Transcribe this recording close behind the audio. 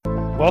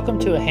Welcome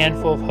to A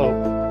Handful of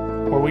Hope,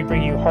 where we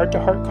bring you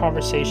heart-to-heart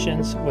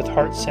conversations with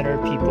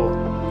heart-centered people.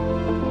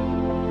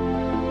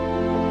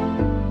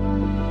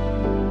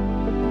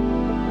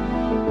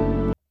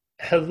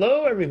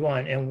 Hello,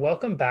 everyone, and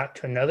welcome back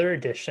to another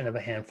edition of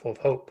A Handful of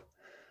Hope.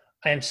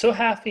 I am so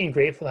happy and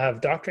grateful to have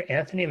Dr.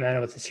 Anthony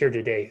Manna with us here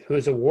today, who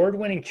is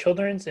award-winning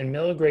children's and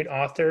middle grade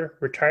author,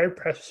 retired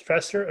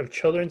professor of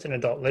children's and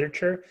adult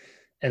literature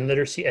and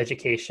literacy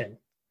education.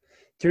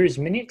 Through his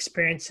many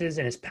experiences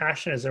and his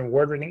passion as an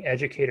award-winning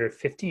educator of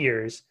 50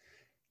 years,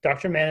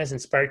 Dr. Manna has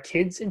inspired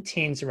kids and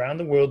teens around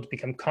the world to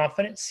become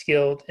confident,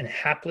 skilled, and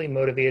happily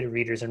motivated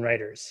readers and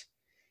writers.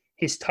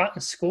 He's taught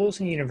in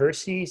schools and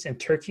universities in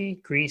Turkey,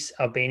 Greece,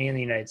 Albania, and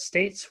the United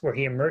States, where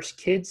he immersed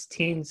kids,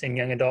 teens, and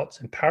young adults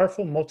in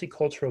powerful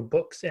multicultural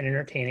books and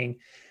entertaining,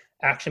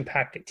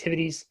 action-packed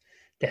activities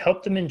to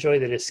help them enjoy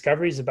the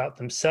discoveries about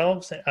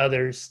themselves and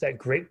others that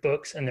great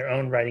books and their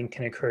own writing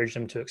can encourage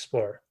them to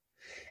explore.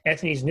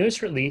 Anthony's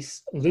newest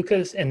release,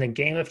 Loukas and the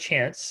Game of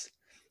Chance,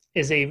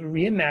 is a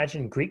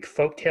reimagined Greek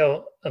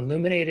folktale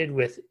illuminated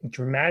with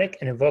dramatic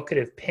and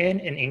evocative pen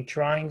and ink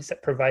drawings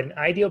that provide an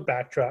ideal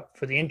backdrop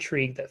for the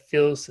intrigue that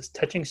fills this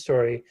touching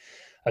story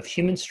of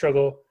human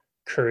struggle,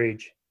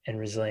 courage, and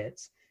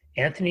resilience.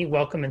 Anthony,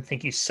 welcome, and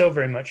thank you so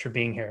very much for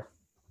being here.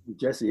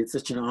 Jesse, it's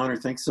such an honor.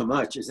 Thanks so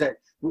much.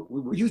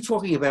 Were you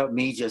talking about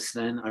me just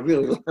then? I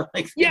really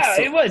like. Yeah,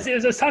 so. It was. I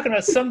was talking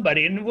about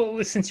somebody,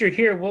 and since you're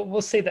here,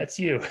 we'll say that's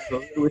you.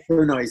 It was so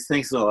nice.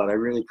 Thanks a lot. I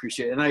really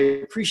appreciate it, and I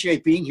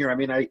appreciate being here. I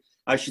mean,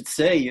 I should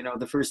say,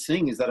 the first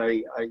thing is that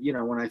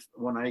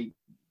when I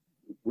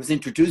was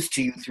introduced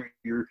to you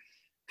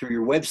through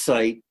your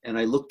website, and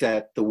I looked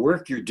at the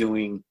work you're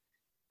doing,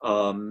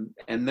 and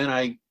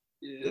then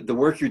the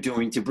work you're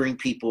doing to bring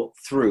people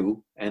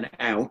through and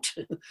out.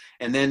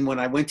 And then when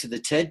I went to the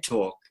TED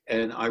Talk,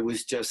 and I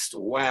was just,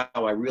 wow,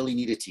 I really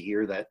needed to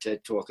hear that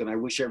TED Talk. And I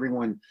wish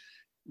everyone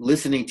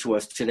listening to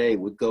us today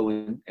would go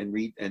and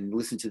read and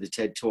listen to the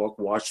TED Talk,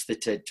 watch the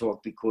TED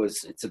Talk,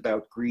 because it's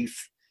about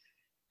grief.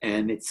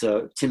 And it's,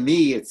 to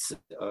me, it's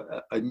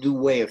a new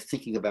way of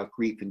thinking about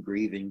grief and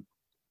grieving.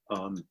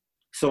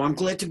 So I'm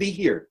glad to be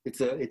here.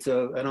 It's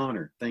an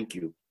honor. Thank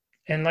you.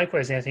 And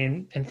likewise,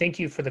 Anthony, and thank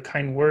you for the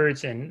kind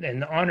words, and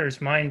the honor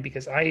is mine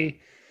because I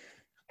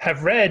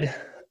have read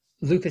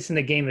Loukas and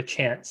the Game of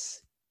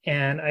Chance.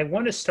 And I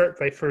want to start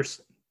by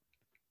first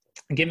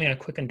giving a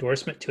quick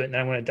endorsement to it, and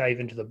then I want to dive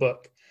into the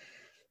book.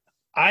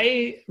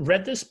 I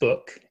read this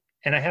book,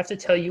 and I have to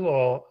tell you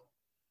all,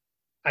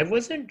 I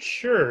wasn't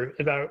sure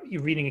about you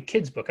reading a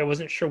kid's book. I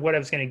wasn't sure what I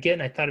was going to get,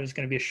 and I thought it was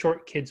going to be a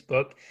short kid's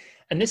book.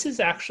 And this is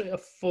actually a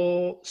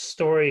full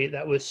story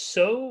that was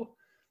so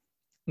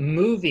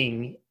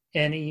moving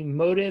and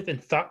emotive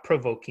and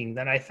thought-provoking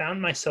that I found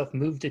myself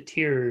moved to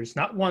tears,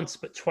 not once,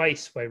 but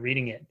twice by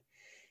reading it.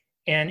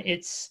 And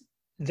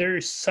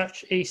there's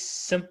such a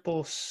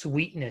simple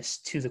sweetness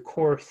to the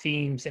core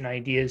themes and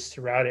ideas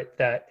throughout it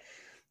that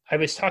I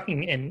was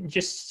talking, and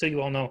just so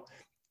you all know,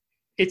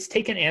 it's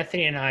taken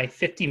Anthony and I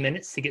 50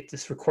 minutes to get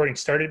this recording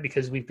started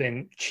because we've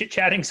been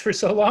chit-chatting for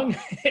so long.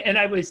 And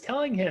I was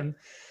telling him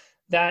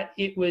that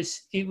it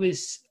was,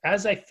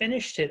 as I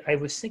finished it, I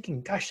was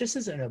thinking, gosh, this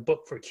isn't a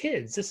book for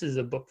kids. This is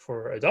a book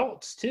for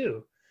adults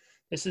too.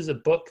 This is a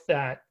book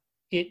that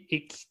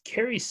it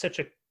carries such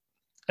a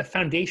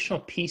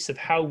foundational piece of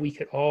how we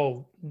could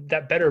all,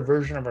 that better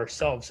version of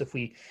ourselves, if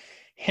we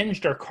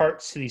hinged our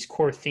hearts to these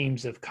core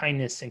themes of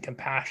kindness and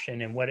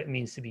compassion and what it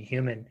means to be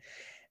human.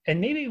 And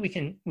maybe we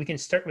can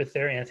start with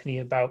there, Anthony,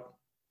 about,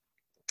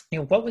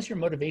 what was your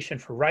motivation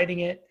for writing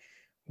it?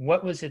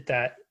 What was it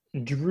that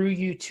drew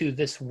you to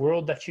this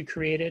world that you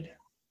created?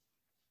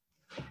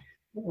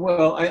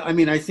 Well,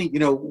 I think,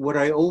 what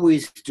I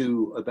always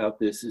do about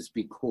this is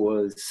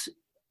because,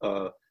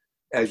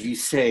 as you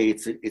say,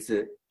 it's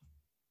a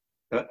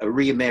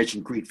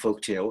reimagined Greek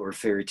folktale or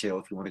fairy tale,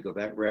 if you want to go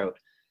that route.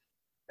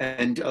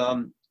 And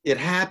it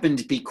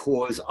happened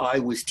because I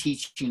was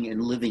teaching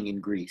and living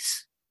in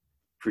Greece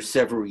for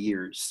several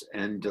years.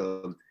 And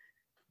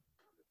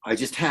I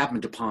just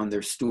happened upon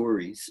their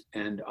stories.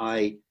 And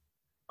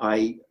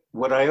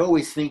what I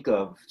always think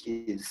of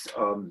is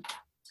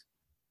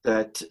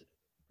that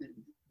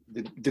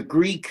the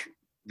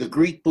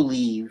Greek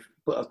believe,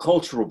 a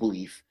cultural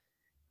belief,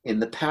 in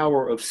the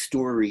power of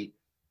story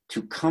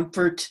to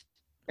comfort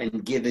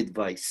and give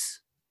advice.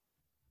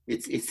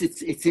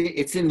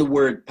 It's in the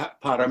word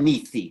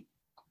paramithi,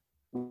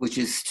 which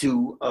is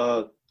to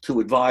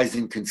advise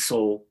and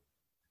console.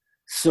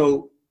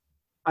 So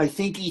I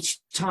think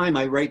each time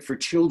I write for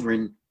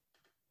children,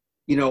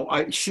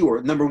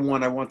 number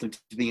one, I want them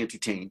to be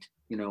entertained,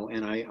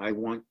 and I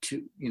want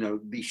to,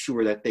 be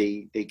sure that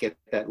they get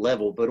that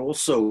level, but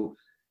also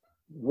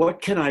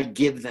what can I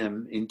give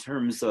them in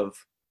terms of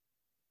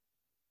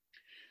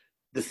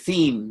the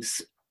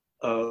themes,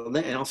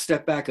 and I'll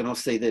step back and I'll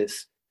say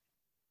this: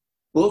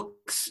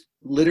 books,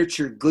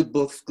 literature, good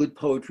books, good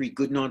poetry,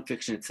 good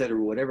nonfiction, et cetera,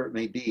 whatever it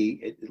may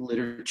be,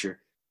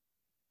 literature.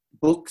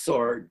 Books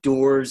are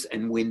doors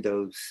and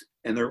windows,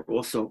 and they're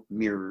also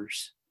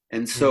mirrors.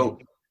 And so,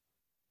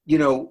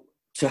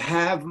 to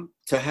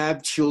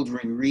have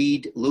children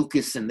read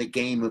Loukas and the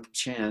Game of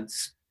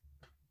Chance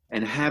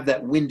and have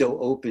that window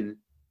open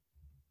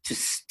to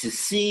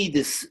see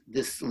this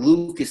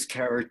Loukas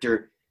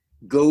character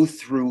go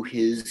through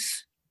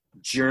his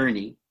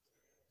journey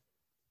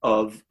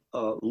of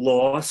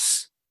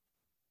loss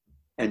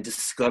and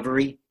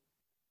discovery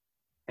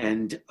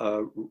and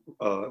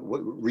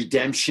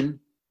redemption.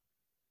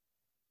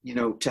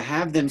 To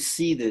have them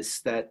see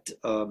this, that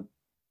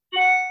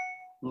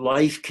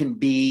life can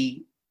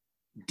be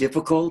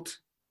difficult,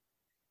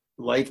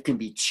 life can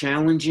be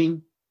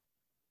challenging.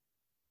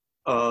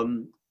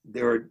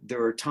 There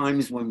are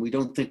times when we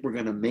don't think we're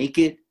going to make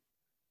it,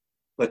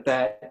 but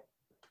that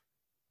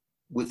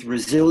with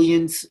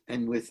resilience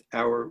and with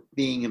our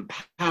being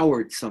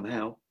empowered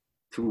somehow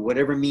through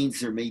whatever means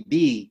there may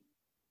be,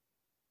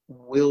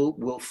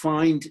 we'll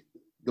find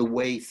the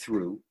way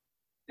through.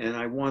 And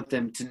I want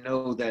them to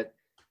know that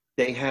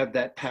they have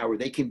that power.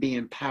 They can be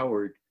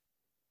empowered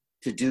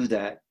to do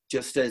that,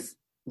 just as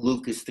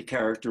Loukas, the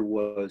character,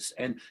 was.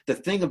 And the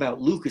thing about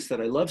Loukas that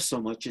I love so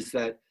much is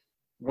that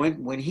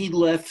when he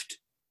left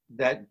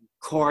that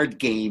card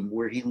game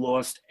where he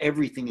lost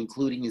everything,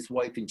 including his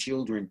wife and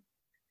children,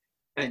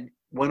 and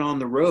went on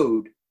the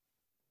road,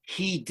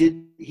 he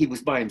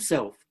was by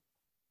himself.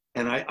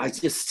 And I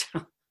just,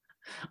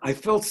 I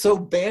felt so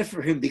bad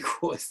for him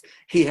because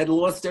he had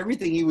lost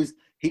everything.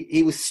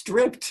 He was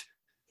stripped,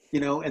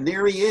 and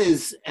there he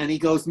is. And he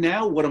goes,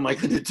 now what am I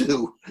going to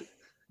do?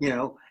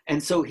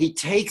 And so he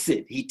takes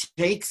it. He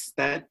takes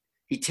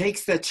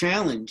that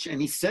challenge,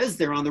 and he says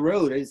there on the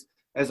road,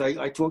 as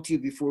I talked to you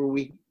before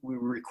we were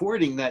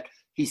recording, that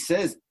he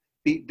says,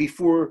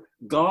 before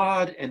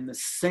God and the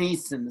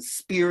saints and the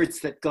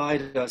spirits that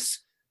guide us,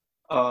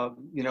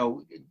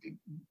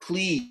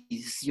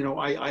 please,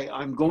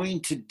 I'm going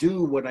to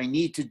do what I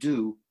need to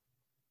do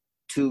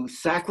to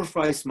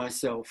sacrifice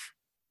myself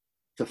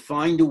to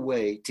find a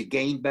way to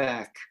gain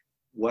back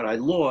what I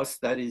lost,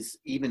 that is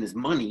even his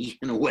money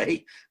in a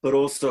way, but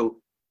also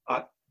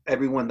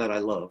everyone that I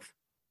love,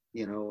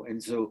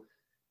 and so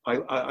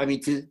I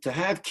mean, to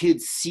have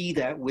kids see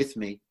that with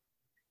me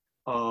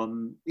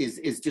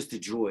is just a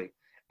joy.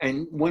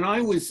 And when I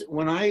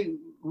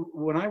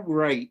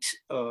write,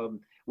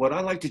 what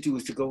I like to do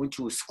is to go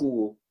into a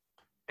school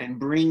and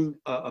bring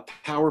a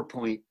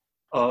PowerPoint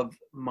of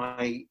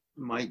my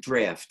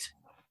draft.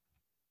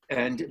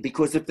 And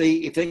because if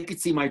they could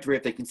see my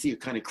draft, they can see a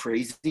kind of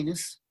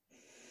craziness,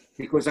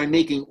 because I'm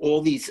making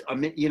all these,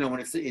 when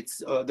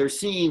it's they're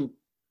seeing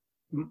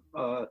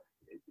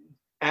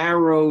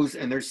arrows,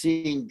 and they're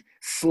seeing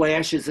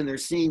slashes, and they're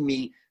seeing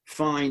me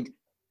find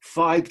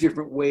 5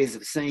 different ways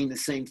of saying the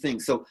same thing.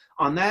 So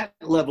on that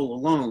level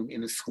alone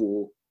in a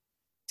school,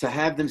 to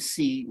have them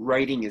see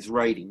writing is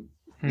writing,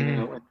 and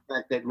the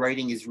fact that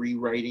writing is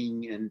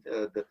rewriting, and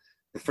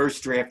the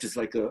first draft is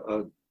like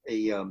a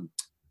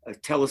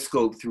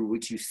telescope through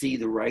which you see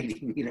the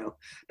writing,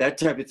 that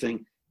type of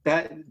thing.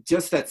 That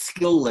just that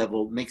skill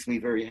level makes me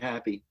very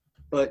happy.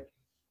 But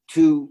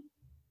to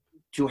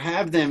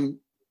have them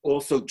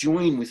also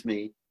join with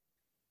me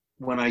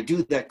when I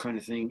do that kind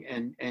of thing,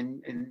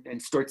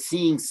 and start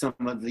seeing some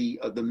of the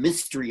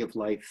mystery of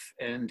life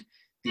and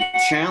the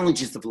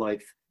challenges of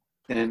life,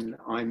 then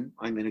I'm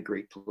in a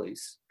great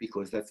place,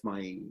 because that's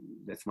my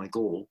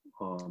goal.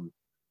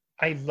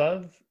 I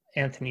love,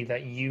 Anthony,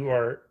 that you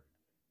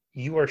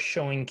are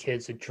showing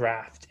kids a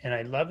draft, and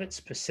I love it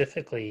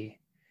specifically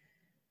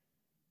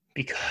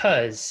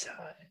because,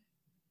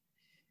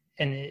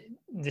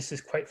 this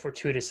is quite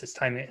fortuitous this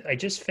time, I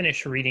just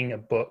finished reading a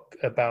book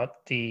about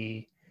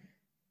and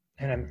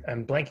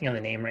I'm blanking on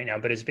the name right now,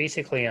 but it's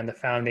basically on the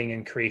founding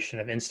and creation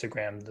of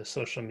Instagram, the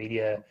social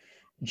media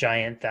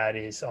giant that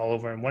is all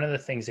over. And one of the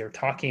things they were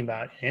talking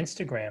about in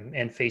Instagram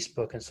and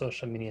Facebook and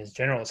social media in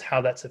general is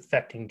how that's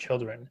affecting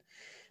children,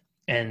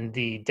 and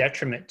the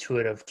detriment to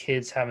it of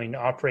kids having to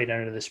operate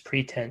under this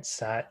pretense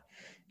that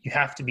you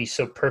have to be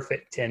so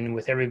perfect, and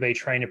with everybody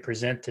trying to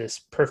present this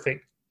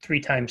perfect 3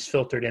 times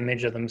filtered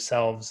image of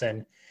themselves.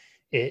 And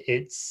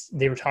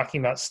they were talking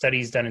about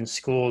studies done in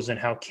schools and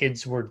how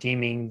kids were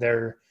deeming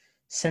their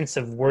sense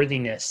of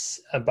worthiness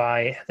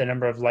by the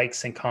number of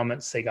likes and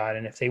comments they got.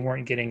 And if they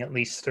weren't getting at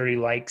least 30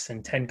 likes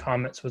and 10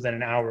 comments within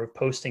an hour of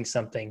posting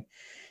something,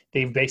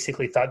 they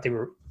basically thought they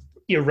were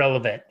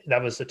irrelevant.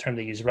 That was the term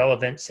they used,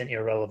 relevance and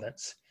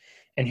irrelevance.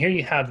 And here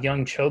you have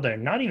young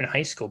children, not even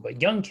high school,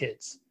 but young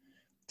kids,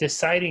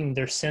 deciding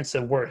their sense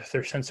of worth,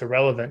 their sense of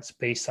relevance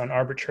based on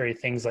arbitrary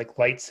things like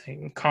likes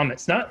and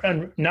comments,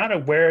 not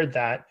aware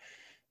that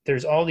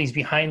there's all these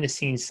behind the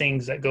scenes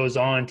things that goes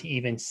on to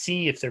even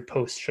see if their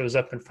post shows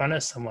up in front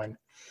of someone.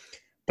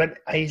 But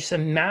I just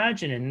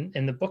imagine,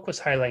 and the book was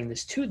highlighting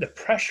this too, the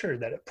pressure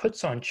that it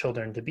puts on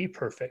children to be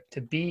perfect,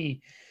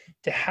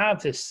 to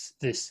have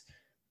this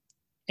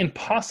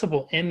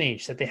impossible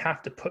image that they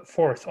have to put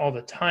forth all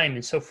the time.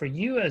 And so for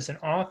you as an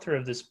author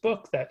of this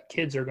book that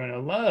kids are going to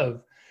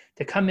love,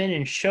 to come in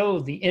and show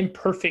the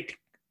imperfect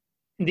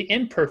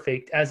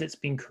as it's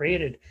being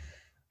created,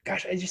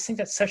 gosh, I just think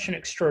that's such an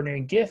extraordinary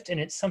gift. And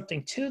it's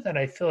something too that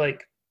I feel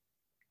like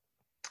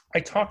I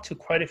talked to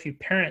quite a few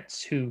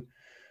parents who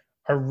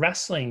are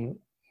wrestling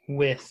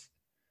with,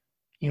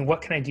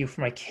 what can I do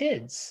for my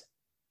kids?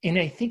 And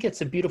I think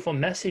it's a beautiful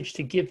message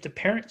to give to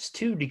parents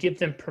too, to give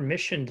them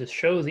permission to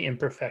show the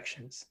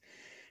imperfections,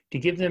 to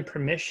give them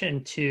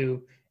permission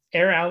to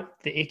air out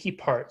the icky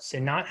parts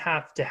and not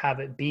have to have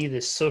it be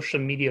this social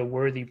media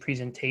worthy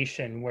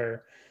presentation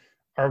where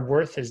our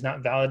worth is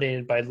not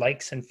validated by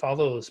likes and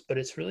follows, but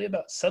it's really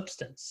about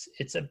substance.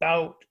 It's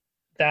about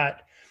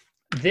that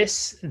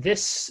this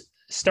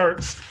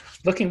starts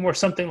looking more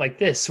something like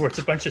this, where it's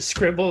a bunch of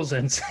scribbles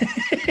and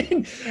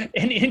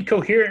and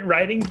incoherent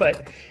writing,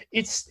 but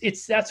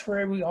it's that's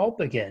where we all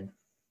begin.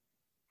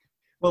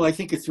 Well, I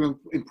think it's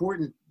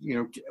important,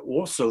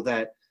 also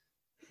that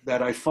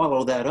I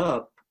follow that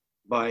up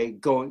by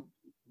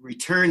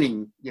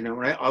returning, and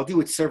I'll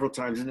do it several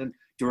times, and then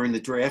during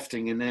the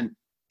drafting, and then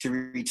to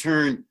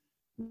return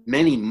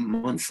many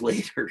months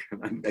later,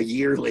 a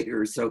year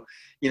later or so,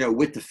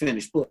 with the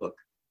finished book,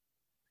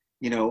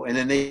 and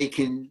then they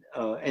can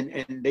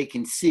and they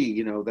can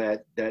see,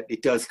 that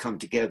it does come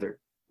together,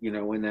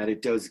 and that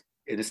it does,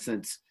 in a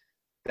sense,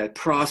 that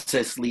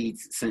process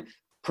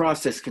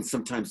can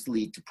sometimes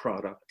lead to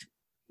product,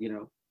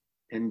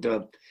 and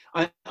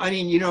I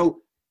mean,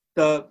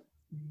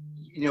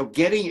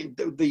 getting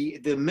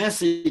the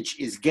message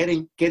is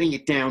getting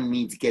it down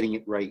means getting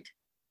it right,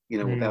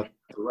 about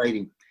the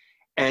writing.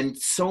 And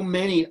so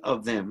many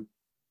of them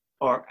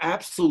are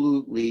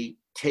absolutely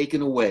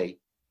taken away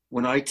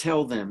when I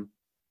tell them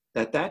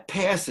that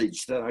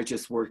passage that I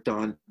just worked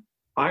on,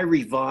 I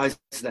revised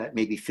that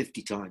maybe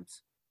 50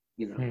 times,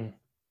 and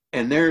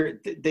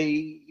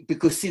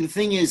because see, the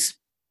thing is,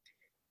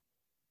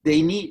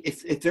 they need,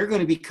 if they're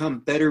going to become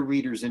better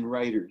readers and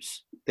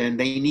writers, then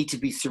they need to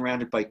be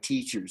surrounded by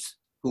teachers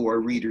who are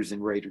readers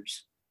and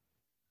writers.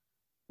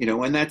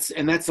 And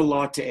that's a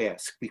lot to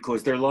ask,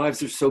 because their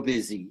lives are so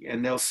busy.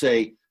 And they'll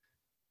say,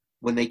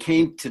 when they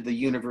came to the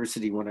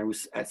university, when I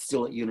was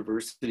still at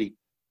university,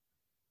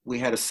 we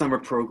had a summer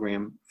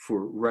program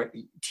for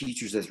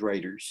teachers as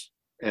writers.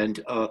 And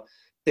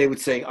they would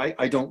say,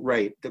 I don't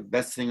write. The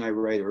best thing I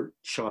write are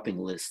shopping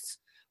lists.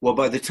 Well,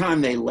 by the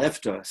time they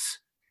left us,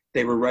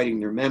 they were writing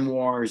their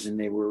memoirs, and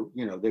they were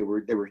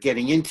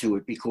getting into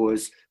it,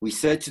 because we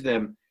said to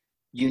them,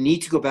 you need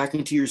to go back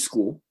into your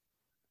school,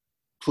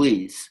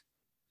 please,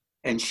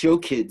 and show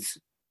kids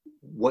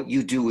what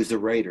you do as a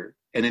writer,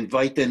 and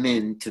invite them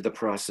into the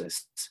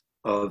process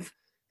of,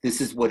 this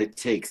is what it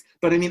takes.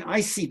 But I mean,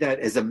 I see that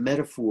as a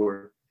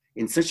metaphor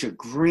in such a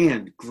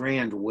grand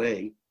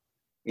way,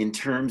 in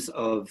terms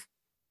of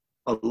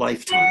a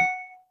lifetime,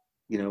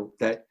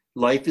 that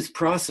life is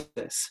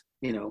process,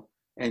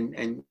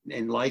 and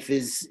life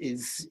is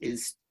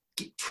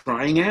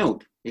trying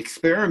out,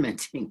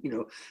 experimenting,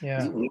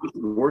 Yeah.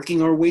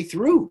 working our way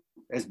through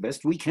as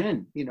best we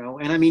can,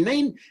 and I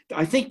mean,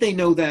 I think they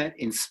know that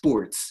in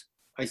sports.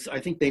 I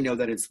think they know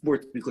that in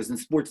sports, because in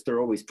sports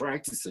they're always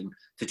practicing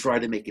to try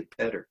to make it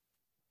better,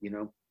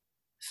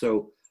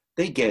 so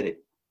they get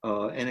it,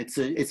 and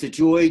it's a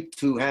joy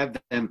to have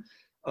them.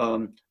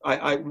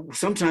 I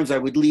sometimes I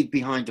would leave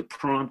behind a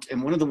prompt,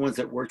 and one of the ones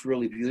that worked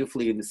really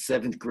beautifully in the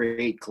 7th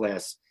grade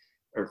class,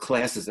 or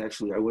classes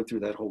actually, I went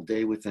through that whole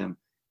day with them,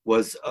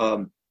 was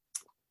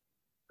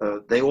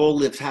they all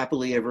lived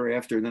happily ever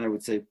after. And then I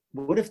would say,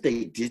 what if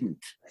they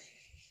didn't?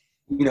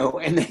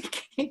 And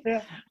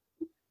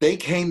they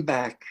came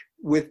back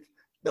with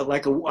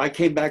I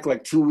came back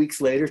like 2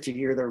 weeks later to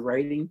hear their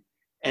writing,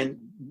 and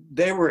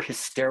they were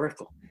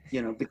hysterical,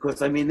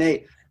 because I mean,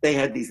 they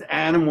had these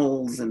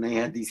animals, and they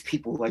had these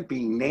people like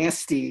being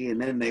nasty,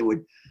 and then they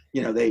would,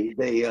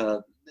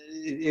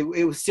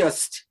 it was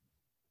just,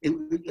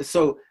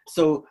 so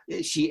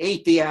she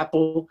ate the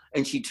apple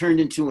and she turned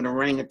into an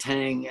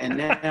orangutan, and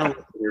now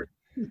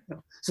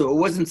so it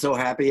wasn't so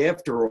happy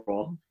after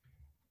all,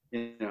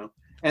 and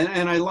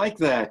I like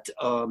that.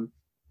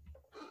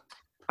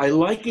 I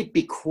like it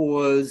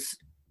because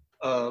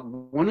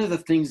one of the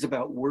things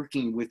about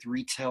working with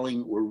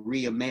retelling or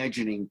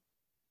reimagining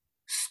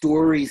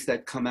stories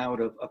that come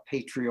out of a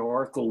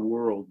patriarchal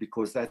world,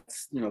 because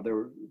that's,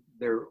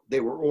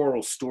 they were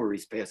oral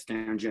stories passed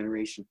down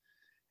generation.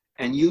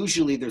 And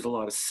usually there's a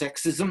lot of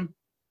sexism,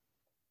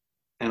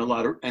 and a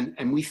lot of,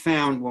 and we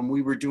found when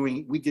we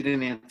did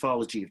an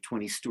anthology of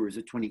 20 stories,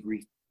 of 20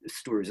 Greek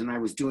stories, and I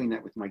was doing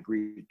that with my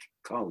Greek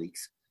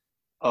colleagues.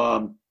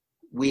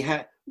 We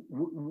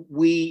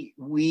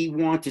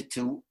wanted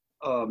to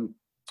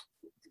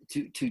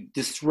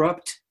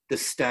disrupt the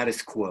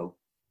status quo.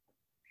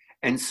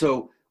 And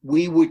so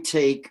we would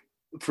take,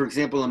 for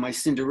example, in my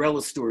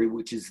Cinderella story,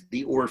 which is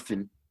The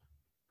Orphan,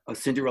 a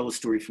Cinderella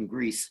story from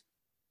Greece,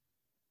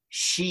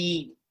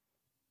 she's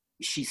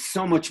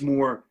so much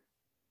more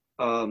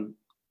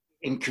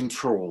in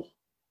control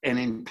and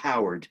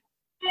empowered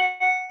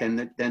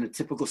than a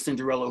typical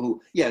Cinderella,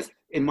 who, yes,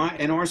 in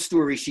our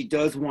story, she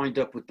does wind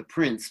up with the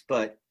prince,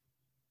 but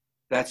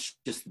that's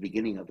just the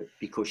beginning of it,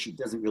 because she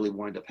doesn't really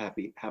wind up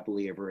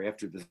happily ever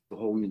after. There's a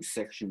whole new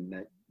section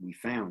that we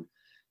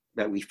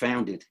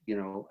founded,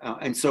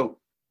 and so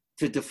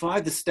to defy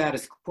the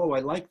status quo. I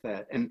like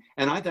that, and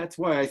that's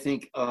why I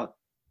think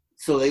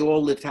so they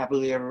all lived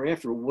happily ever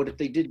after. What if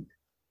they didn't?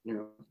 You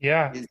know,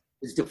 Yeah.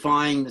 is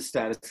defying the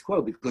status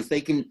quo, because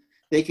they can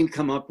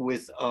come up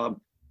with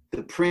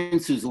the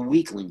prince who's a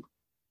weakling,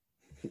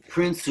 the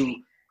prince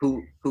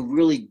who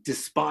really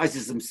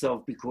despises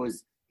himself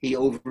because he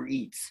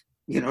overeats.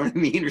 You know what I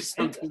mean, or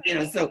something. You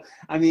know, so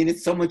I mean,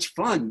 it's so much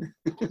fun.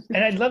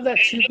 And I love that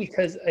too,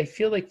 because I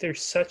feel like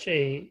there's such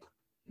a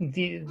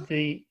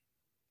the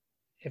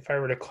if I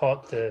were to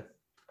call it the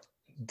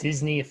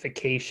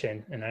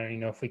Disneyification, and I don't even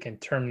know if we can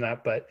term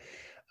that, but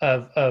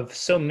of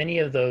so many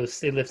of those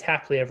they lived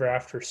happily ever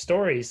after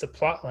stories, the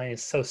plot line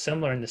is so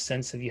similar in the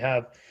sense of you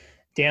have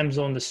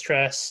damsel in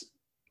distress,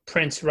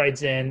 prince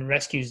rides in,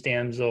 rescues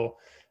damsel,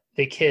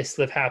 they kiss,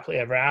 live happily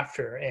ever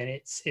after. And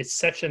it's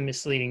such a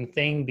misleading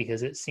thing,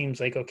 because it seems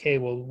like, okay,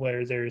 well,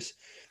 where there's,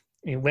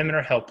 you know, women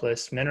are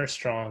helpless, men are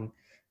strong,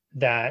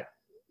 that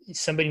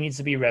somebody needs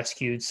to be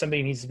rescued,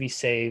 somebody needs to be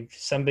saved,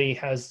 somebody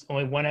has,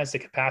 only one has the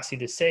capacity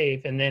to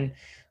save, and then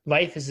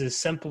life is as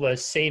simple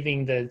as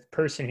saving the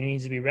person who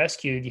needs to be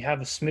rescued. You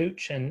have a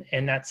smooch, and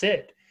that's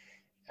it.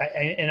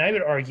 And I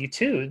would argue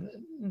too,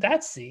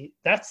 that's the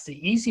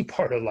easy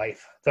part of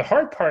life. The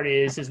hard part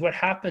is what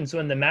happens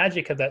when the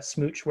magic of that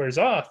smooch wears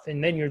off,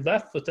 and then you're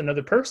left with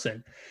another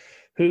person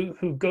who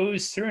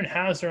goes through and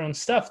has their own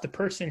stuff. The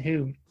person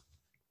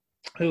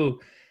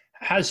who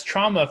has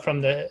trauma from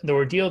the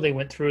ordeal they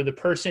went through, the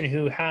person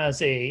who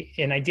has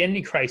an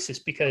identity crisis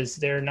because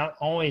they're not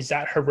always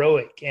that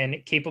heroic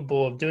and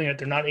capable of doing it.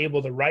 They're not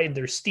able to ride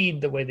their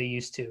steed the way they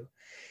used to.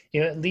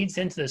 You know, it leads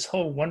into this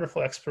whole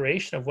wonderful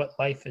exploration of what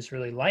life is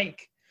really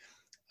like.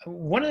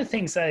 One of the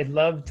things that I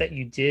loved that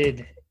you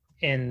did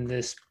in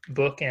this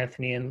book,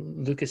 Anthony,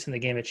 and Loukas in the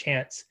Game of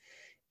Chance,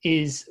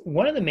 is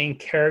one of the main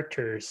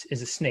characters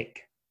is a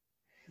snake.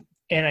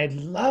 And I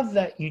love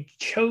that you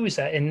chose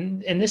that.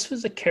 And this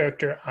was a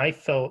character I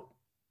felt,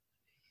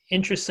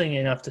 interesting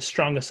enough, the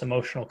strongest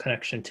emotional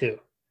connection to.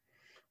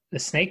 The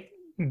snake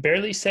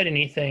barely said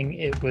anything.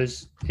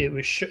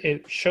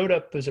 It showed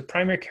up as a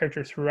primary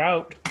character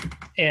throughout.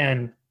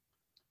 And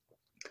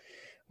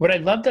what I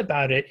loved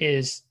about it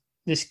is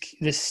this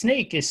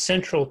snake is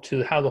central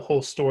to how the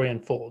whole story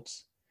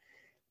unfolds.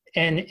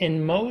 And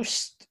in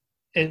most,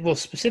 well,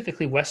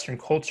 specifically Western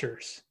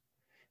cultures,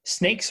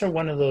 snakes are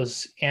one of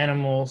those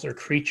animals or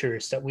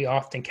creatures that we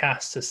often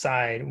cast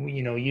aside.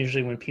 You know,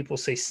 usually when people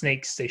say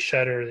snakes, they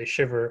shudder, they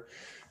shiver.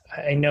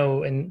 I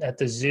know at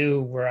the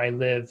zoo where I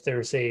live,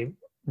 there's a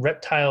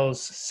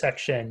reptiles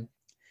section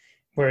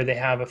where they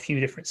have a few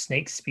different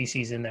snake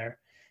species in there.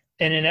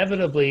 And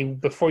inevitably,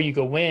 before you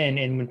go in,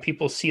 and when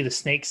people see the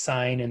snake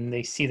sign and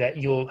they see that,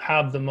 you'll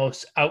have the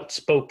most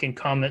outspoken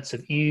comments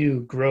of,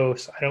 ew,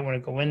 gross, I don't want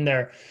to go in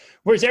there.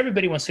 Whereas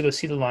everybody wants to go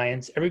see the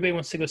lions, everybody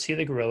wants to go see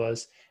the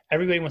gorillas,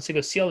 everybody wants to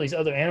go see all these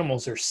other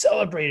animals they're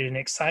celebrated and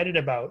excited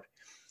about.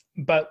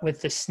 But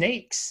with the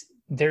snakes,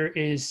 there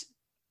is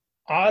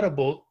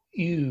audible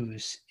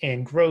ews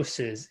and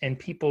grosses, and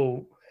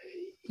people,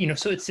 you know,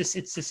 so it's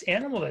this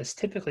animal that's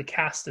typically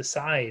cast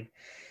aside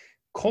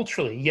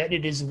culturally, yet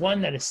it is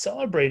one that is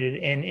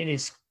celebrated, and it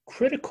is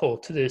critical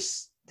to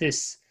this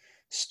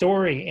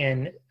story.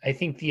 And I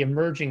think the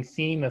emerging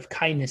theme of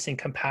kindness and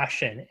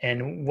compassion,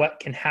 and what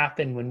can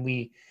happen when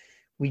we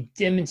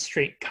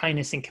demonstrate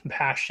kindness and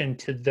compassion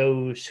to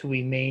those who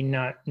we may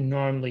not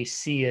normally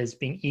see as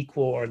being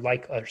equal or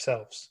like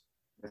ourselves.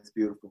 That's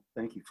beautiful.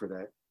 Thank you for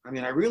that. I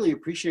mean, I really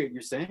appreciate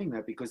you saying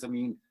that, because I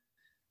mean,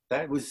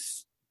 that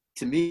was,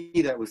 to me,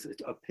 that was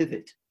a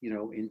pivot, you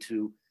know,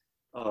 into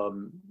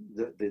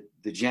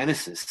the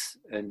genesis,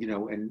 and you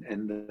know,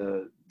 and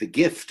the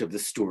gift of the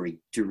story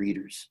to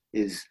readers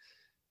is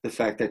the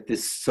fact that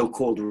this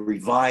so-called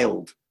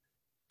reviled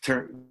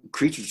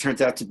creature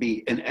turns out to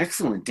be an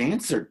excellent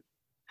dancer.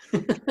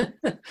 You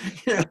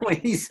know,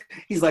 he's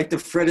like the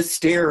Fred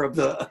Astaire of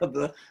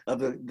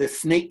the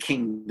snake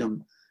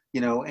kingdom,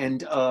 you know,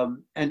 and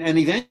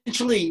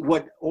eventually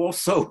what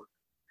also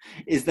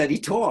is that he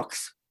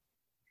talks,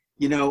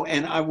 you know.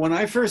 And when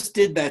I first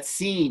did that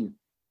scene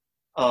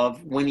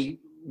of when he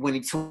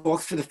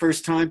talks for the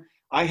first time,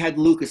 I had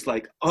Loukas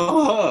like,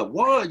 oh,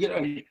 what, you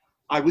know.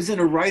 I was in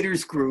a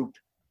writers group,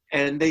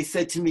 and they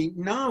said to me,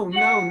 no,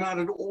 not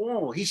at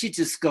all. He should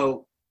just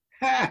go,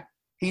 ha.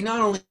 He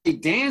not only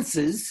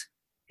dances,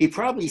 he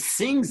probably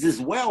sings as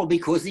well,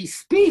 because he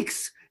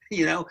speaks,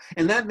 you know,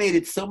 and that made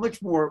it so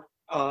much more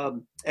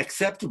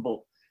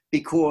acceptable,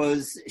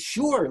 because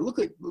sure, look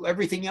at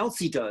everything else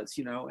he does,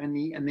 you know, and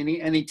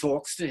he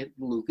talks to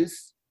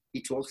Loukas.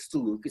 He talks to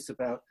Loukas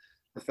about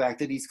the fact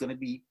that he's going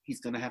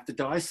to have to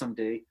die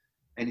someday,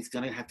 and he's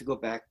going to have to go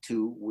back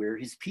to where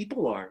his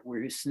people are,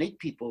 where his snake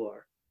people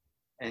are.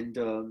 And,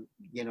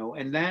 you know,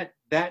 and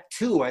that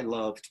too I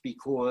loved,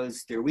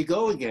 because there we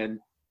go again.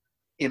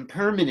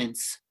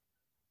 Impermanence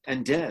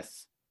and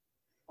death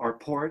are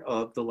part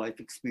of the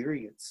life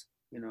experience,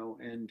 you know,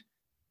 and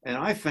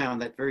I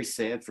found that very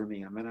sad for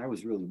me. I mean, I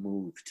was really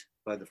moved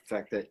by the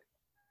fact that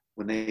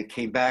when they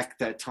came back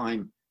that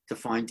time to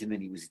find him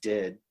and he was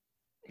dead.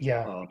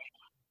 Yeah.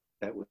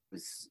 that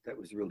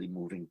was really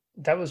moving.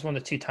 That was one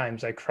of the two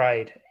times I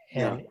cried.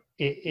 Yeah. And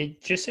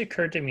it just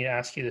occurred to me to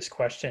ask you this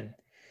question.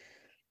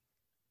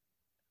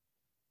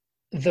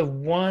 The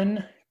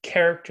one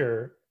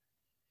character,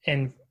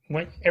 and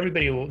when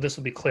everybody will, this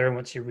will be clear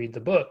once you read the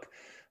book,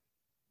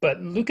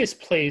 but Loukas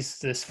plays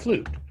this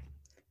flute.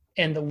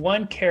 And the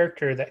one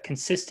character that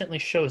consistently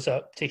shows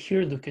up to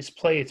hear Loukas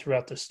play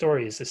throughout the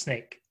story is the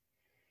snake.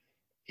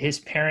 His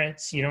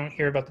parents, you don't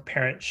hear about the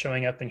parents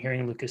showing up and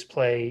hearing Loukas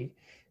play.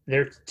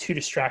 They're too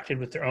distracted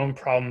with their own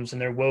problems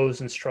and their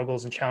woes and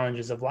struggles and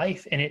challenges of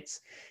life. And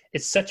it's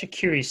such a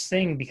curious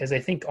thing, because I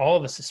think all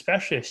of us,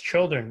 especially as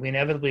children, we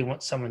inevitably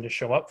want someone to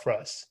show up for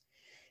us.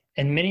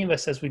 And many of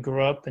us, as we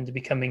grow up into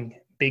becoming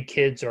big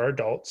kids or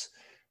adults,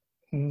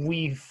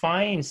 we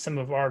find some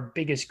of our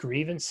biggest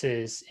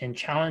grievances and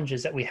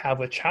challenges that we have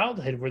with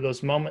childhood were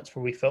those moments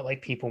where we felt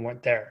like people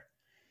weren't there.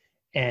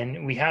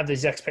 And we have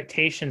these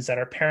expectations that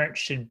our parents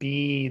should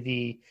be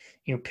the,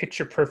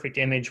 picture perfect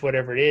image,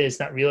 whatever it is,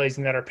 not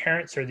realizing that our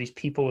parents are these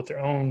people with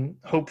their own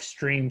hopes,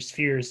 dreams,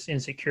 fears,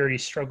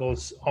 insecurities,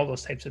 struggles, all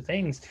those types of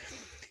things.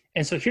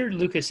 And so here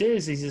Loukas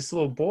he's this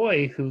little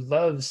boy who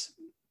loves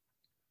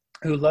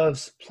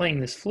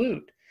playing this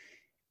flute.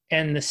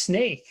 And the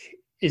snake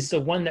is the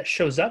one that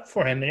shows up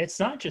for him. And it's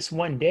not just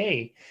one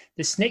day.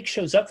 The snake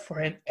shows up for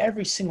him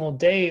every single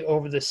day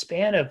over the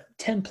span of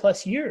 10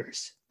 plus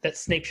years. That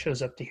snake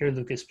shows up to hear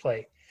Loukas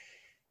play.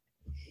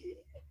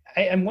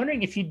 I'm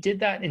wondering if you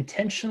did that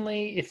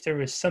intentionally, if there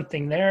was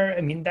something there.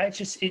 I mean,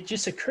 it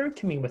just occurred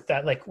to me with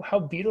that, like, how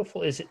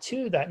beautiful is it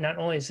too, that not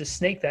only is the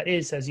snake that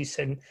is, as you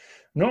said,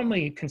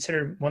 normally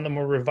considered one of the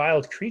more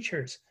reviled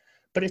creatures,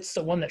 but it's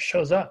the one that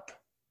shows up.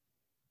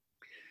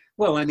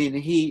 Well, I mean,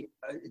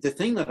 the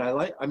thing that I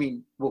like, I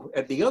mean, well,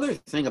 the other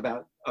thing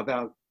about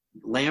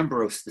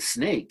Lambros the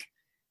snake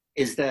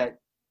is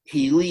that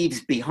he leaves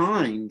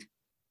behind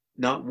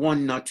not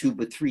one, not two,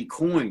 but three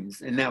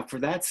coins. And now for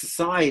that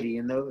society,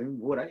 and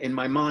what in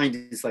my mind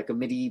is like a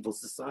medieval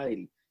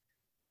society,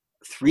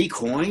 3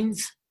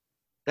 coins,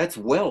 that's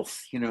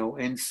wealth,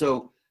 and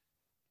so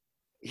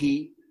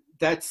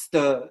that's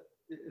the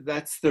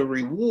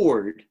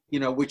reward,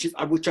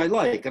 which I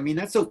like. I mean,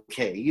 that's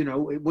okay.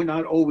 We're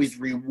not always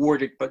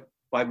rewarded, but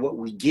by what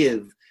we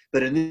give.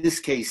 But in this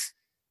case,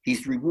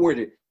 he's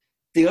rewarded.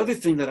 The other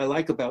thing that I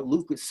like about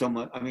Loukas so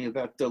much,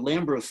 about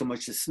Lambros so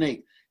much, the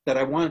snake, that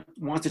I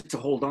wanted to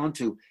hold on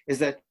to, is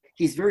that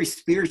he's very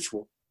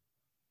spiritual.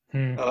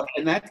 And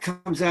that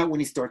comes out when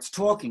he starts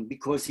talking,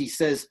 because he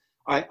says,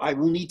 I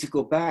will need to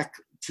go back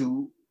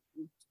to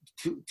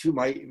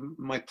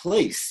my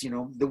place,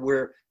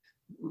 where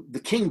the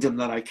kingdom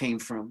that I came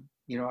from.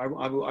 I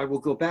will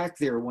go back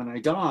there when I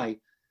die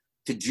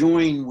to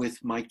join with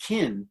my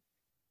kin.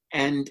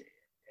 And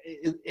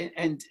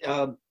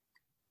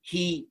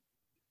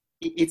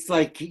it's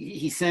like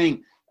he's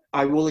saying,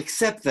 I will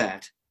accept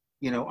that.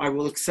 I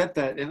will accept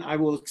that, and I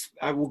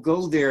will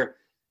go there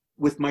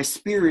with my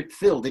spirit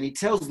filled. And he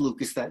tells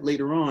Loukas that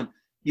later on,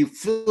 you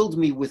filled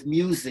me with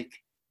music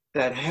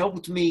that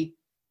helped me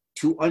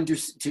to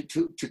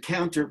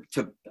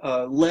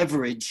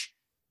leverage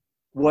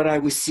what I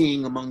was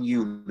seeing among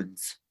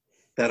humans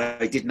that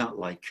I did not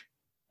like.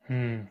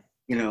 And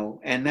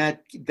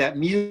that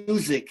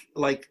music,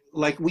 like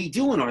we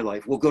do in our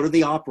life, we'll go to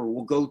the opera,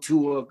 we'll go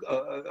to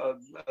a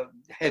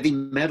heavy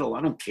metal.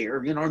 I don't care.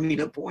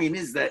 The point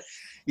is that,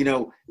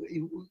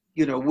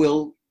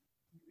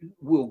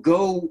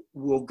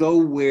 we'll go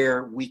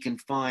where we can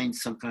find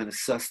some kind of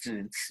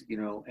sustenance,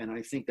 and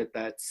I think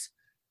that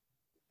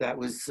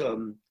was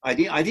I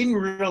didn't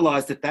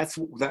realize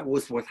that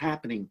was what's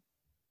happening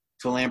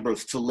to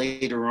Lambros till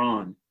later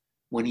on,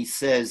 when he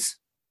says,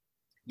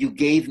 you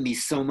gave me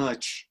so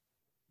much.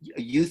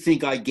 You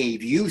think I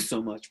gave you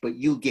so much, but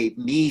you gave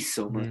me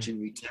so much in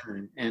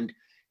return. And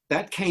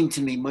that came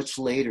to me much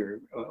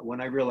later, when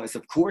I realized,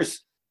 of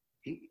course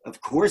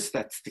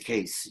that's the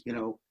case.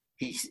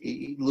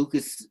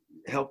 Loukas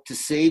helped to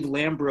save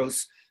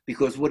Lambros,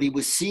 because what he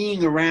was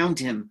seeing around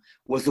him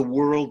was a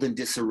world in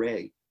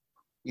disarray.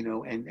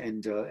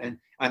 And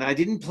I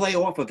didn't play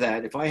off of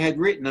that. If I had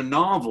written a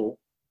novel,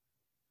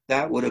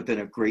 that would have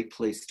been a great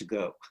place to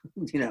go.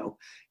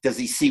 Does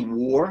he see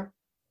war?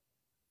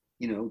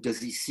 Does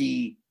he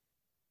see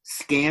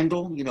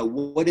scandal?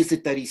 What is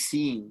it that he's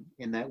seeing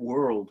in that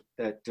world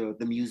that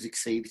the music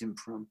saved him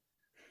from?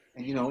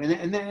 And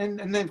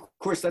and then of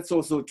course that's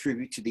also a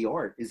tribute to the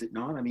art, is it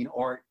not? I mean,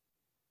 art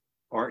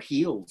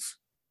heals.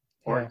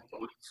 Art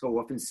so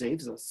often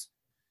saves us.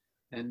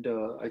 And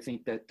I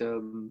think that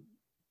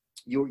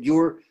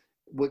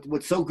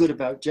what's so good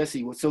about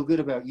Jesse, what's so good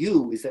about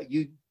you, is that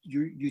you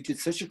did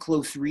such a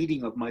close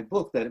reading of my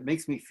book that it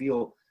makes me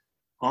feel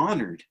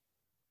honored.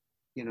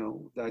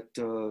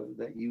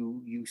 That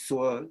you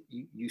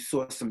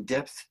saw some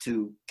depth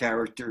to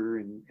character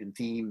and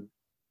theme.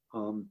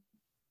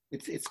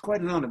 It's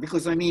quite an honor,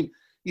 because writing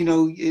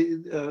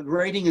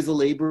is a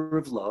labor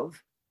of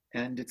love,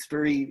 and it's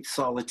very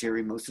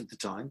solitary most of the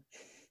time.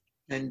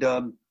 And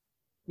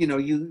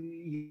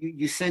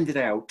you send it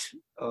out,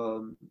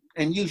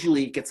 and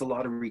usually it gets a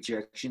lot of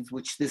rejections,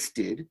 which this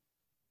did.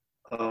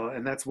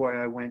 and that's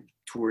why I went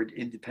toward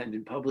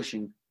independent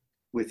publishing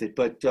with it.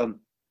 But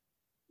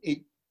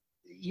it,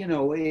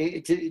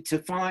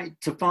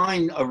 to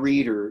find a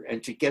reader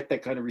and to get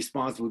that kind of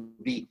response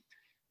would be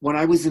when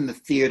I was in the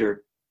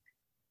theater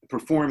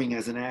performing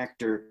as an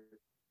actor.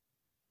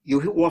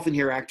 You often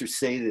hear actors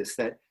say this,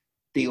 that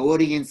the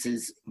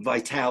audience's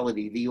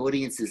vitality, the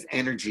audience's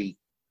energy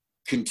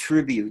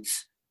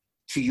contributes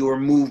to your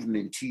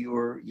movement, to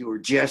your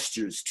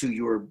gestures, to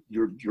your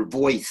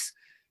voice,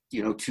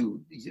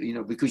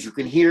 because you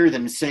can hear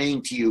them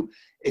saying to you,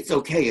 it's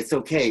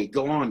okay,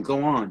 go on,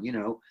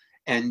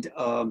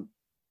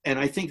 and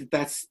I think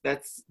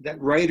that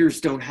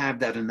writers don't have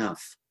that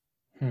enough.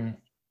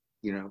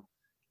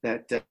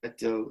 That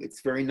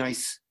it's very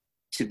nice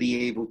to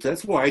be able to.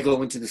 That's why I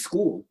go into the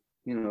school,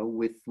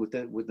 with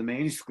the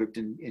manuscript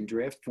in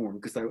draft form,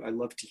 because I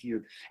love to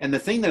hear. And the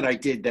thing that I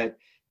did that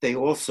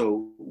was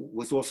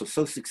also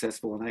so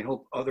successful, and I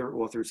hope other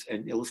authors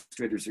and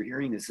illustrators are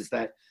hearing this, is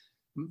that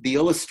the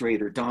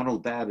illustrator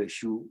Donald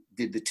Babish, who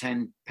did the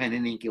 10 pen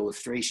and ink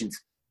illustrations,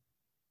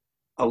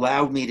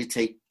 allowed me to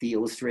take the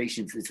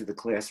illustrations into the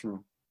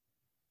classroom,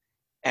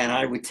 and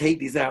I would take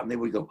these out, and they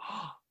would go,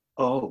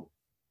 oh,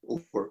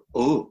 or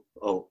or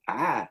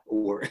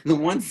the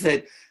one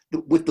said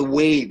with the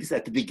waves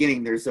at the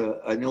beginning. There's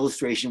an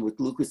illustration with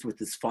Loukas with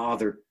his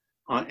father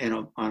on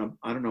I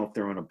don't know if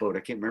they're on a boat.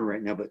 I can't remember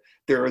right now, but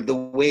there are the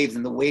waves,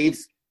 and the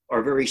waves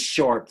are very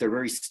sharp. They're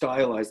very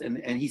stylized.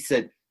 And he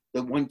said,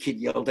 the one kid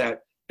yelled out,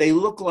 they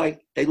look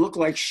like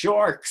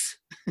sharks.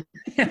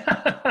 And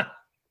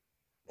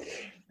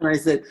I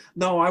said,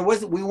 no,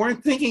 we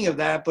weren't thinking of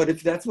that, but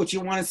if that's what you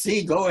want to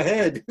see, go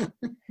ahead.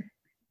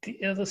 The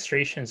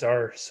illustrations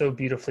are so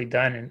beautifully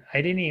done, and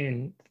I didn't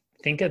even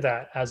think of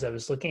that as I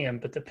was looking at them,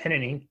 but the pen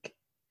and ink,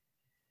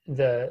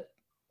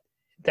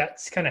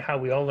 that's kind of how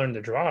we all learn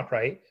to draw,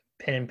 right?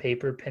 Pen and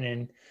paper,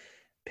 pen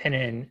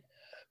and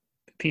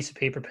piece of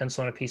paper,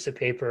 pencil on a piece of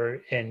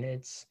paper, and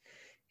it's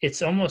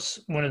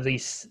almost one of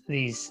these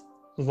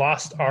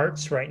lost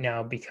arts right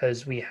now,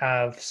 because we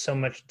have so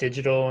much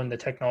digital and the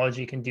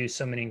technology can do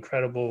so many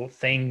incredible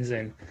things.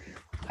 And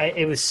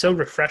it was so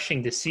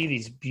refreshing to see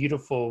these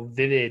beautiful,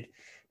 vivid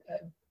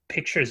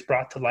pictures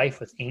brought to life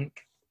with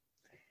ink.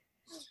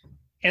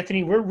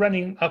 Anthony, we're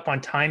running up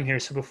on time here.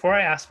 So before I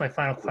ask my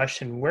final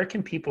question, where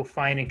can people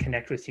find and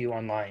connect with you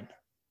online?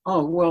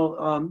 Oh,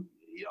 well,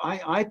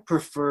 I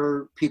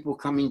prefer people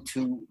coming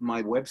to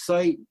my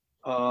website,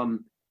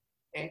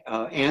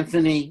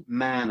 Anthony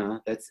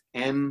Manna, that's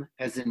M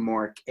as in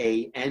Mark,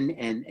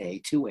 ANNA,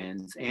 2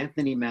 N's,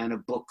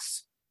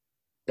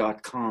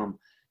 anthonymannabooks.com.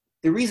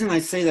 The reason I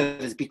say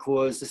that is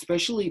because,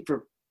 especially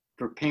for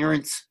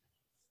parents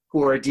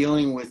who are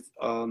dealing with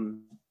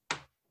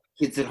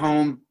kids at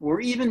home,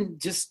 or even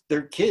just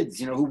their kids,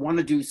 who want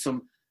to do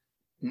some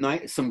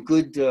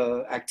good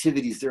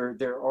activities.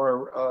 There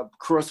are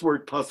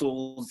crossword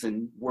puzzles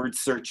and word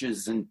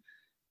searches, and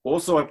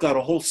also I've got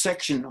a whole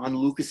section on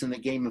Loukas and the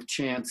Game of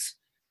Chance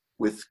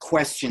with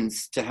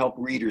questions to help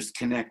readers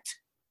connect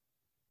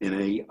in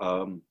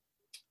an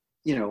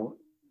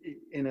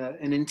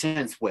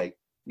intense way.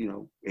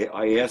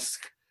 I ask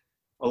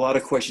a lot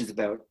of questions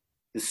about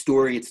the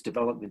story, its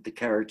development, the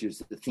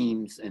characters, the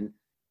themes, and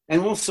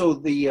also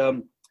the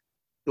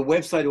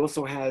website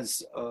also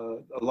has a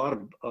lot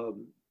of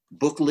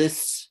book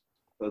lists,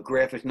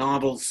 graphic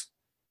novels,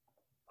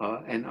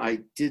 and I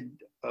did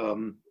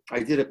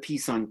a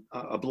piece on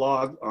a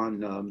blog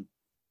on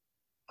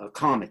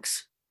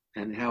comics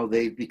and how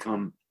they've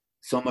become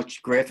so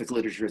much. Graphic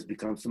literature has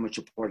become so much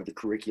a part of the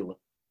curricula.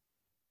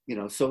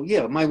 So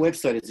yeah, my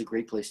website is a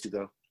great place to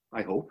go,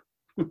 I hope.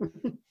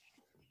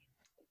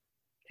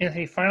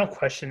 Anthony, final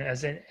question.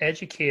 As an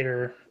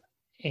educator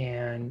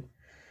and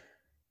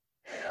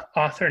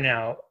author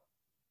now,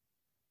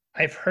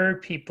 I've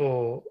heard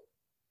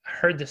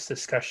this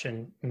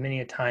discussion many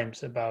a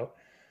times about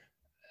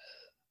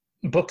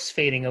books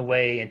fading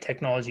away and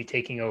technology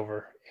taking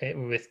over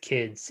with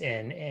kids,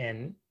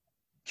 and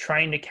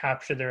trying to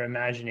capture their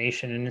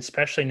imagination. And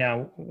especially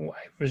now,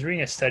 I was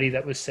reading a study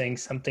that was saying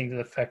something to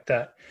the effect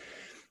that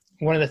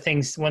one of the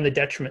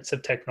detriments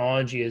of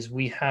technology is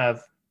we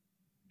have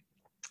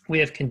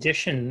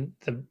conditioned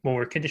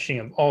we're conditioning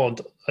of all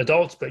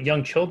adults, but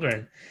young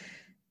children,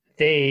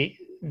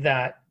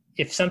 that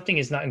if something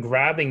is not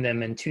grabbing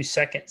them in 2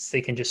 seconds,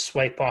 they can just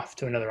swipe off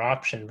to another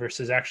option,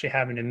 versus actually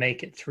having to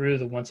make it through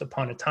the once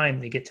upon a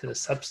time to get to the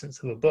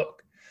substance of a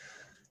book.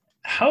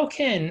 How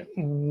can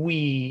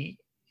we,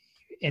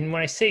 and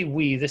when I say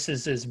we, this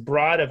is as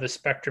broad of a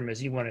spectrum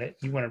as you want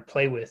to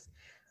play with,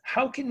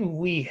 how can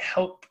we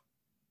help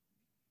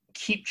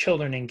keep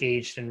children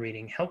engaged in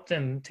reading, help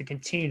them to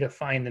continue to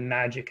find the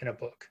magic in a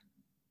book?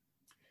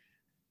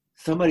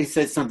 Somebody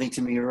said something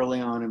to me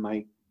early on in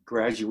my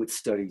graduate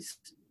studies.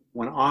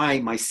 When I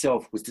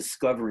myself was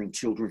discovering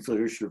children's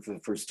literature for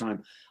the first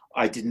time,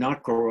 I did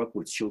not grow up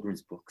with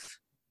children's books.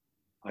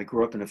 I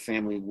grew up in a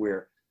family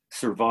where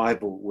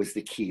survival was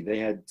the key. They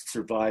had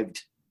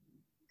survived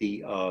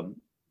the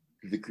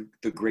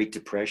Great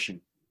Depression,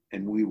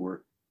 and we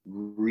were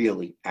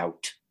really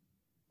out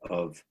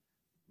of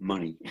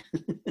money.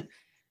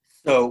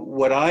 So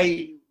when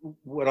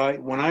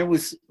I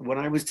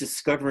was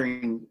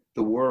discovering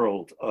the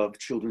world of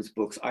children's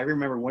books, I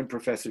remember one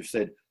professor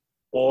said,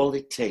 all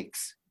it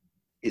takes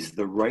is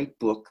the right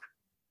book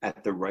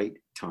at the right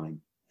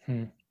time.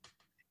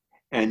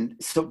 And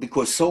so,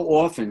 because so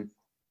often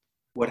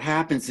what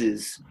happens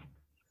is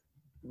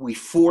we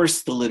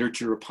force the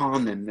literature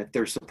upon them that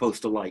they're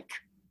supposed to like.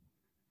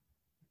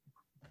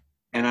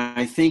 And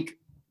I think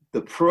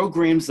the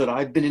programs that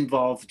I've been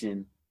involved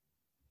in,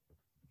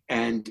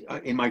 and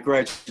in my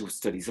graduate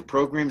studies, the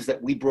programs that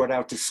we brought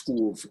out to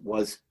schools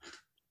was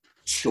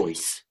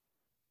choice.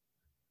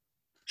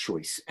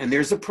 And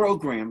there's a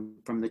program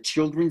from the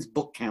Children's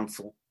Book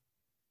Council,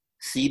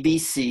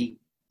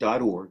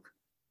 cbc.org,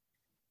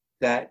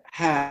 that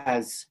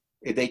has,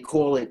 they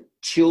call it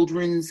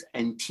Children's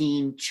and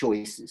Teen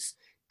Choices.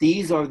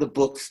 These are the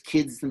books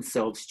kids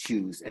themselves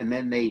choose. And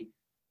then they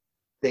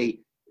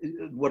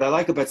what I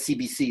like about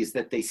CBC is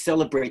that they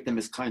celebrate them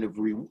as kind of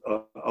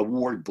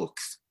award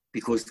books,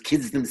 because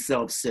kids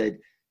themselves said,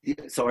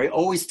 so I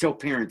always tell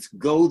parents,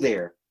 go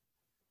there,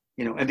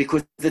 and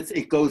because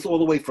it goes all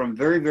the way from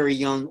very, very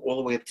young all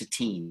the way up to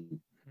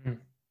teen.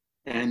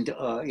 And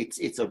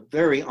it's a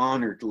very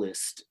honored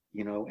list,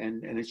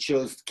 and it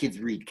shows kids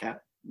read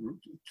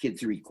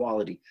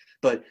quality.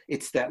 But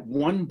it's that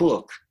one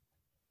book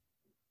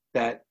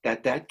that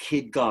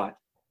kid got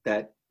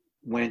that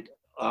went,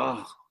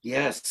 oh,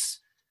 yes.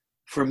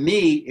 For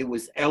me, it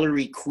was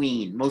Ellery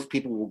Queen. Most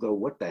people will go,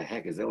 what the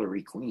heck is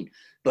Ellery Queen?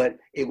 But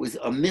it was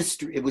a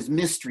mystery. It was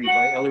Mystery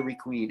by Ellery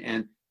Queen.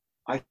 And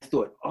I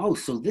thought, oh,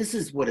 so this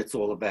is what it's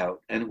all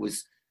about. And it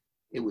was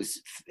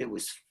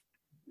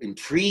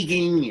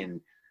intriguing, and,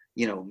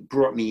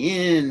 brought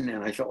me in,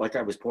 and I felt like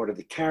I was part of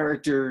the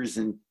characters.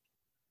 And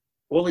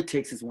all it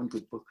takes is one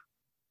good book.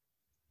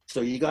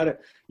 So you gotta,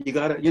 in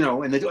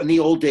the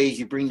old days,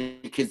 you bring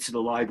the kids to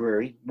the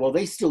library. Well,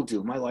 they still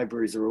do. My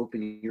libraries are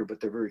open here, but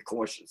they're very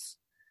cautious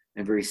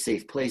and very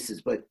safe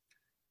places. But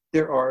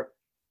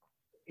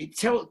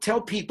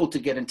tell people to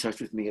get in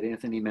touch with me at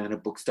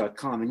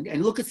anthonymannabooks.com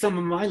and look at some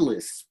of my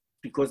lists,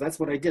 because that's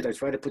what I did. I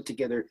try to put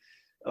together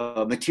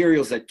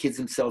materials that kids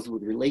themselves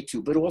would relate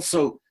to, but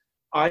also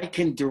I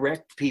can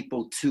direct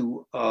people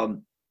to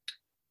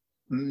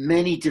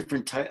many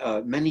different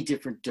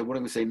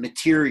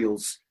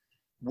materials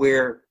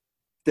where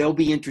they'll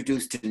be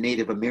introduced to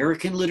Native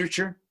American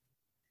literature,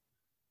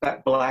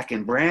 Black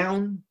and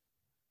Brown,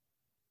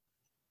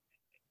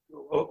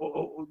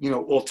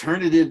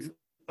 alternatives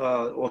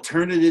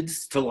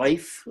to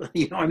life.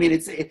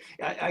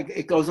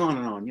 It goes on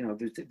and on.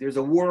 There's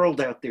a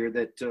world out there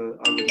that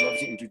I would love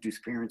to introduce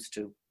parents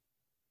to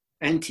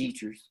and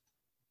teachers.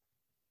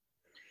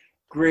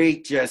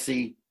 Great,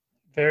 Jesse.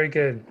 Very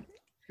good.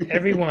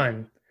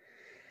 Everyone.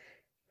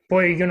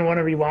 Boy, you're going to want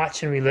to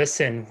rewatch and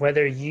re-listen,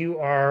 whether you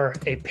are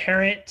a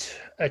parent,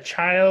 a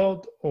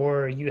child,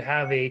 or you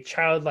have a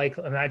childlike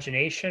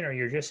imagination, or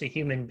you're just a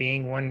human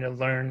being wanting to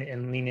learn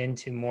and lean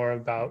into more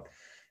about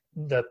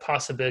the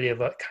possibility of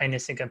what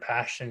kindness and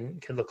compassion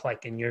could look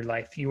like in your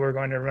life. You are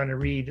going to want to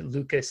read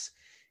Loukas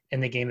in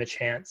The Game of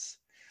Chance.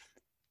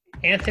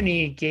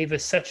 Anthony gave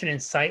us such an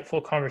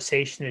insightful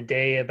conversation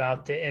today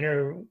about the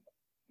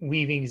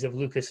interweavings of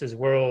Loukas'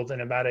 world,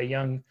 and about a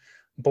young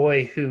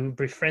boy who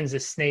befriends a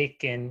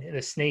snake, and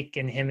the snake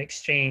and him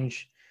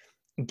exchange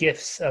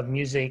gifts of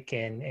music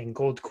and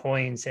gold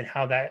coins, and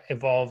how that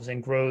evolves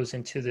and grows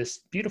into this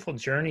beautiful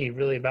journey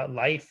really about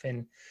life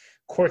and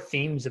core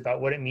themes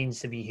about what it means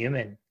to be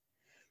human.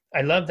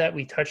 I love that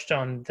we touched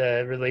on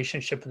the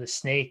relationship with the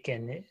snake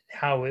and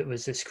how it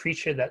was this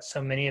creature that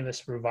so many of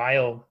us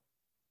revile,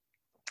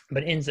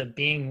 but ends up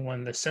being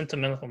one of the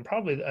sentimental and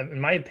probably, in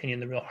my opinion,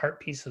 the real heart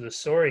piece of the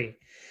story.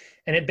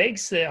 And it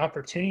begs the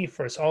opportunity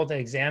for us all to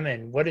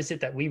examine, what is it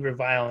that we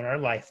revile in our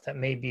life that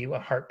may be a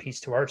heart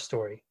piece to our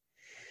story?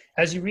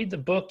 As you read the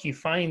book, you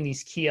find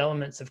these key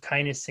elements of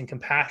kindness and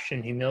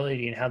compassion,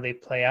 humility, and how they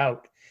play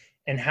out,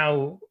 and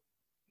how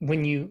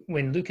when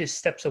Loukas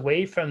steps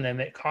away from them,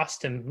 it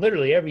cost him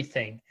literally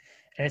everything.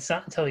 And it's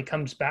not until he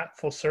comes back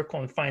full circle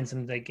and finds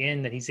them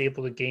again that he's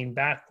able to gain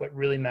back what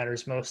really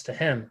matters most to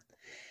him.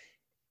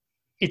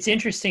 It's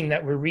interesting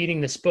that we're reading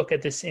this book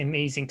at this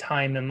amazing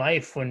time in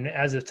life when,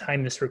 as of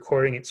time this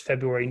recording, it's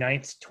February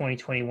 9th,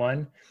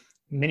 2021.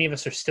 Many of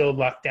us are still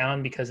locked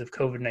down because of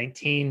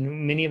COVID-19.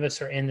 Many of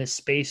us are in this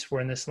space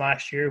where in this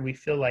last year, we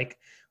feel like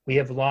we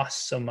have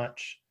lost so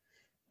much,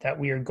 that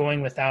we are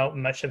going without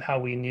much of how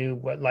we knew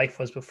what life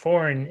was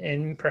before.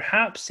 And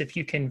perhaps if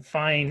you can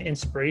find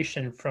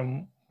inspiration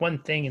from one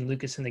thing in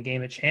Loukas in The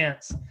Game of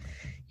Chance,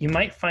 you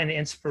might find the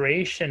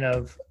inspiration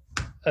of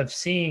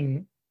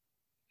seeing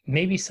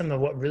maybe some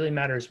of what really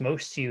matters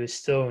most to you is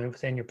still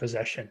within your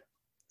possession.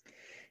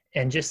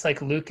 And just like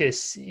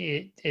Loukas,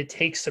 it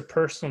takes a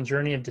personal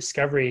journey of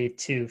discovery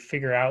to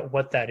figure out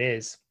what that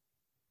is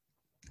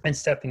and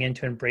stepping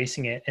into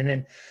embracing it. And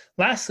then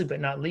lastly, but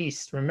not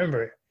least,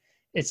 remember,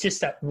 it's just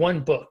that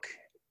one book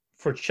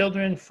for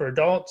children, for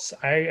adults.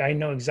 I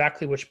know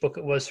exactly which book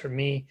it was for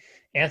me.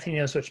 Anthony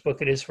knows which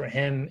book it is for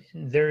him.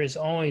 There is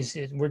always,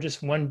 we're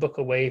just one book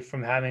away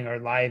from having our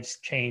lives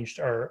changed,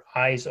 our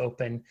eyes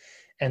open,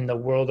 and the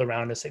world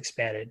around us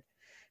expanded.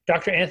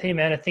 Dr. Anthony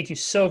Manna, thank you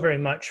so very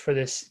much for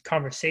this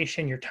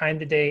conversation, your time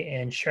today,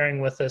 and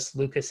sharing with us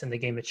Loukas and the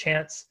Game of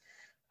Chance.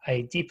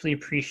 I deeply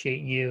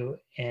appreciate you,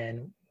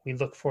 and we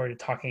look forward to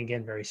talking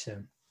again very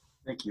soon.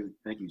 Thank you,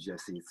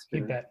 Jesse. It's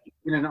You bet.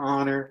 been an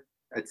honor.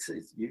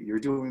 You're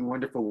doing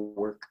wonderful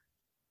work.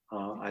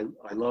 I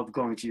love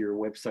going to your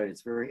website.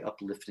 It's very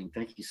uplifting.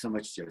 Thank you so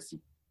much, Jesse.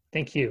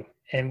 Thank you.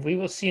 And we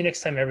will see you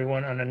next time,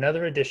 everyone, on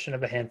another edition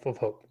of A Handful of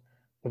Hope.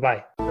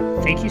 Bye-bye.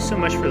 Thank you so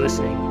much for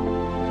listening.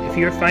 If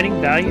you are finding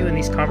value in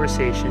these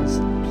conversations,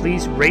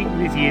 please rate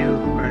and review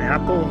on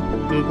Apple,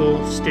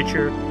 Google,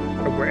 Stitcher,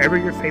 or wherever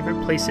your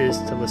favorite place is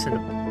to listen to